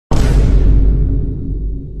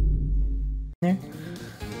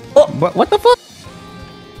What the fuck?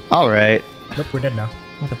 Alright. Nope, we're dead now.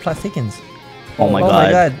 Oh, the plot thickens. Oh my Oh god.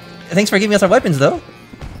 my god. Thanks for giving us our weapons, though.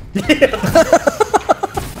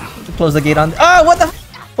 Close the gate on. Ah, what the?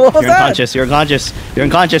 What was You're that? unconscious. You're unconscious. You're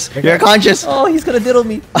unconscious. You're unconscious. Oh, he's gonna diddle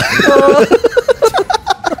me. Oh.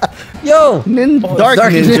 Yo! Dark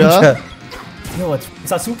Ninja. No, it's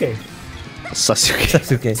Sasuke.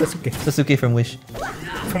 Sasuke. Sasuke from Wish.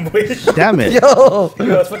 From Wish. Damn it. Yo!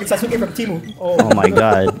 Yo, it's fucking Sasuke from Timu. Oh my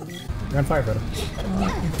god. You're on fire, brother.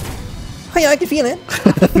 Oh yeah, I can feel it.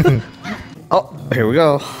 Oh, here we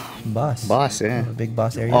go. Boss. Boss, yeah. Big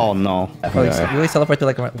boss area. Oh no. Oh, you always teleport to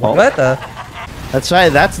like a... What the? That's right.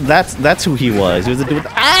 That's who he was. He was a dude.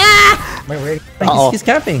 Ah! Am I ready? He's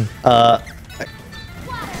camping.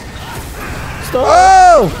 Stop!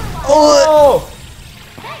 Oh! Oh!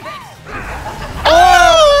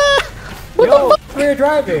 Oh! Yo, we're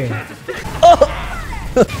driving.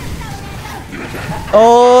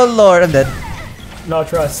 Oh lord, I'm dead. No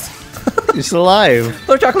trust. You're still alive.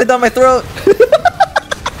 Throw chocolate down my throat.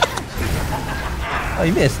 Oh,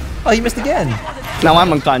 you missed. Oh, you missed again. Now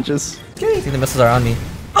I'm unconscious. I think the missiles are on me.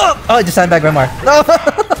 Oh, I just sandbag Remar. No.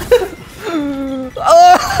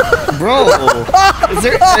 Oh. Bro, is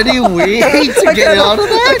there any way to get out of I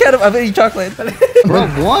that? can't. I'm eating chocolate. Bro,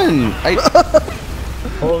 one.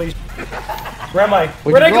 Holy Where am I?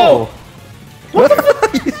 Where'd I you go?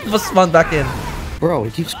 He must spawn back in. Bro,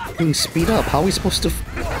 he keeps being speed up. How are we supposed to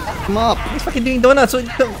him up? He's fucking doing donuts. Oh.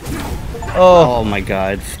 Oh my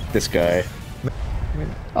god, this guy.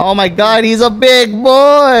 Oh my god, he's a big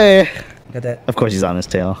boy! Got that. Of course he's on his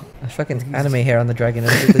tail. Fucking anime hair on the dragon.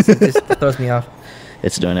 This throws me off.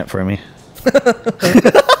 It's doing it for me.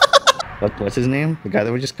 What's his name? The guy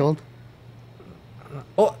that we just killed?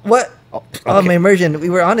 Oh, what? Oh, okay. Oh, my immersion. We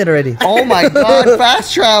were on it already. Oh my god,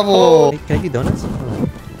 fast travel! Can I do donuts?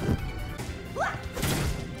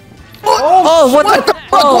 Oh, what the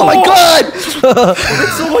fuck? Oh my god!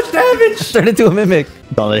 So much damage! Turned into a mimic.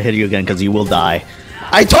 Don't let it hit you again because you will die.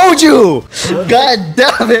 I told you! God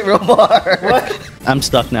damn it, Romar! What? I'm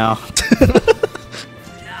stuck now.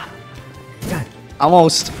 God.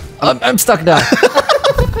 Almost. I'm stuck now.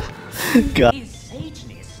 God. His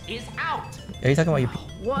sageness is out. Are you talking about your...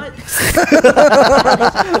 What?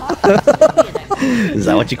 Is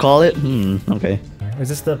that what you call it? Okay. Is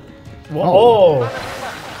this the... Whoa.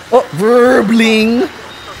 Oh, Verbling!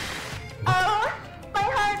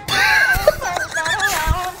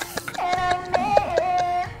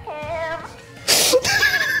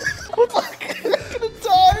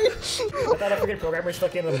 I thought I freaking programmer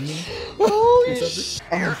stuck in a beam. Holy shit.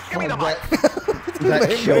 That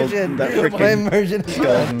killed, that My freaking immersion is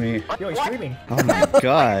killed gone. me. Yo, he's screaming. Oh my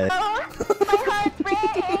god.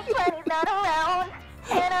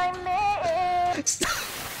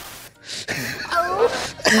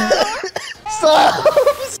 Stop!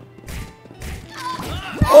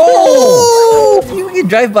 Oh! You can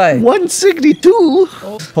drive by. 162?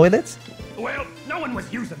 Toilets? Well, no one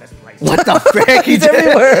was using this place. What the frick? He's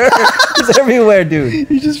everywhere. He's everywhere, dude.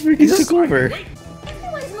 He just freaking took over.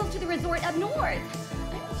 Everyone's moved to the resort up north. I'm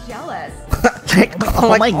jealous.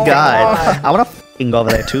 Oh my god. I wanna f***ing go over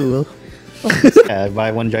there too.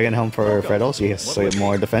 Buy one dragon helm for Fredo so he has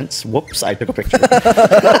more defense. Whoops, I took a picture. I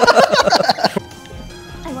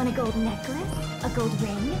want a gold necklace, a gold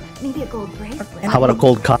ring, maybe a gold bracelet. How about a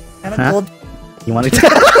cold cock? And a Huh? gold... You want it?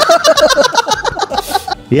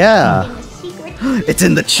 Yeah. Secret. It's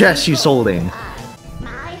in the chest she's holding.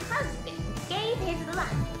 My husband gave his life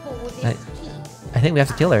for this I- key. I think we have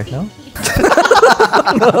to kill her, no?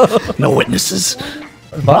 No witnesses.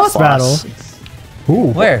 Boss battle.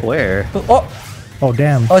 Ooh. Where? Where? Oh! Oh,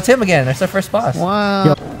 damn. Oh, it's him again. That's our first boss.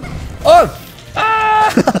 Wow. Oh!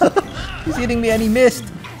 Ah! He's hitting me and he missed.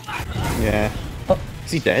 Yeah. Oh.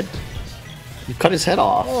 Is he dead? You cut his head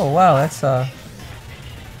off. Oh, wow. That's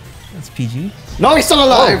PG. No, he's still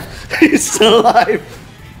alive! He's still alive!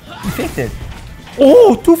 He faked it.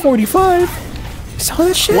 Oh, 245. You saw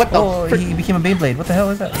that shit? What the Oh, frick? he became a Beyblade. What the hell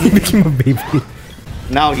is that? He became a baby.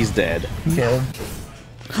 Now he's dead. Okay,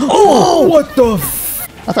 Oh, what the f...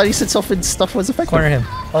 I thought you said stuff was effective. corner him.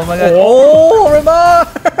 Oh my god. Oh. Oh, Remar!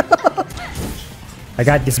 I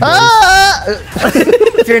got this, boys. Ah!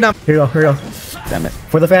 Fear not. Here you go, here you go. Damn it.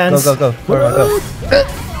 For the fans. Go, go, go. Remar, go.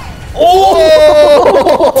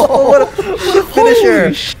 Oh! What a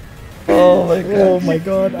finisher. Oh my god. Oh my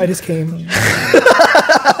god, I just came.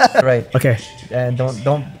 Right. Okay, And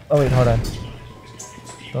don't. Oh wait, hold on.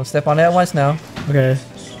 Don't step on it at once now. okay.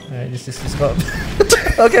 Alright, just go.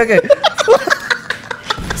 Okay.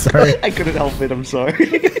 Sorry. I couldn't help it, I'm sorry.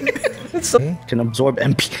 It's so. Can absorb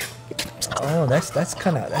MP. Oh, that's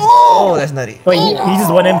kind of. Oh, that's nutty. Wait, he uses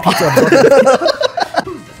 1 MP to absorb it.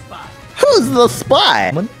 Who's the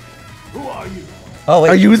spy? Who are you? Oh wait.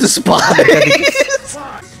 Are you the spy? This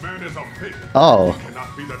man is a pig. Oh. He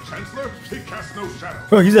cannot be the Chancellor. He casts no shadow.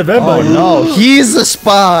 Oh, he's a vampire. Oh no, he's the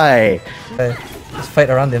spy! Just fight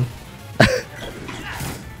around him.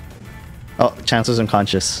 Oh, Chancellor's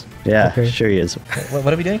unconscious. Yeah, Okay. sure he is.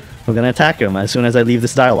 What are we doing? We're gonna attack him as soon as I leave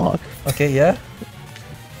this dialogue. Okay, yeah.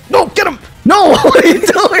 No, get him! No, what are you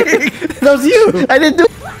doing? That was you! I didn't do.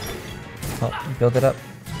 Oh, build it up.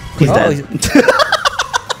 He's Oh, dead.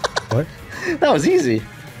 What? That was easy.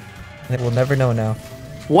 We'll never know now.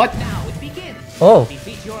 What? Now it begins. Oh.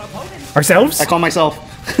 Defeat your opponent. Ourselves? I call myself.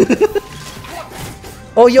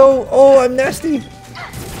 Oh, yo. Oh, I'm nasty.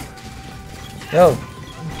 Yo.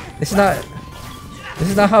 This is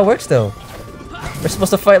not how it works though. We're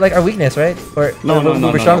supposed to fight like our weakness, right? Or No,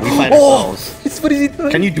 we're strong. we fight Oh, ourselves. what is he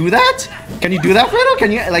doing? Can you do that? Can you do that, Fredo?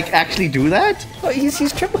 Can you like actually do that? Oh, he's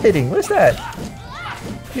triple hitting. What is that?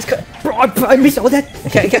 Bro, I missed all that.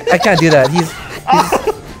 I can't do that.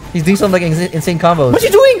 He's doing some like insane combos. What you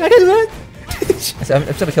doing? I can't do that. I'm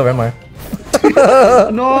just gonna kill Renmar.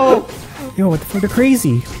 No. Yo, what the fuck? They're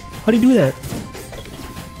crazy. How do you do that?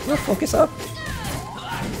 No, focus up.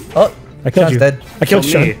 Oh, I killed Sean's you. dead. I killed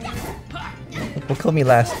Kill me. Sean. Will kill me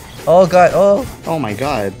last. Oh god. Oh. Oh my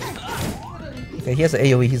god. Okay, he has an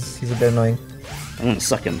AOE. He's a bit annoying. I'm gonna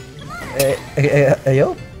suck him.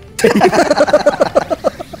 Ayo?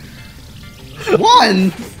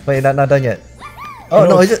 One. Wait, not done yet. Oh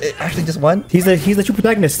no, is it actually just one? He's the true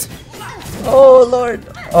protagonist. Oh lord.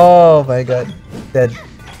 Oh my god. Dead.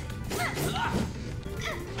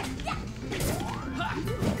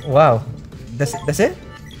 Wow. That's it?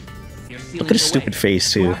 Look at his stupid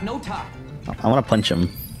face too. No time. I want to punch him.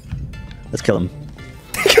 Let's kill him.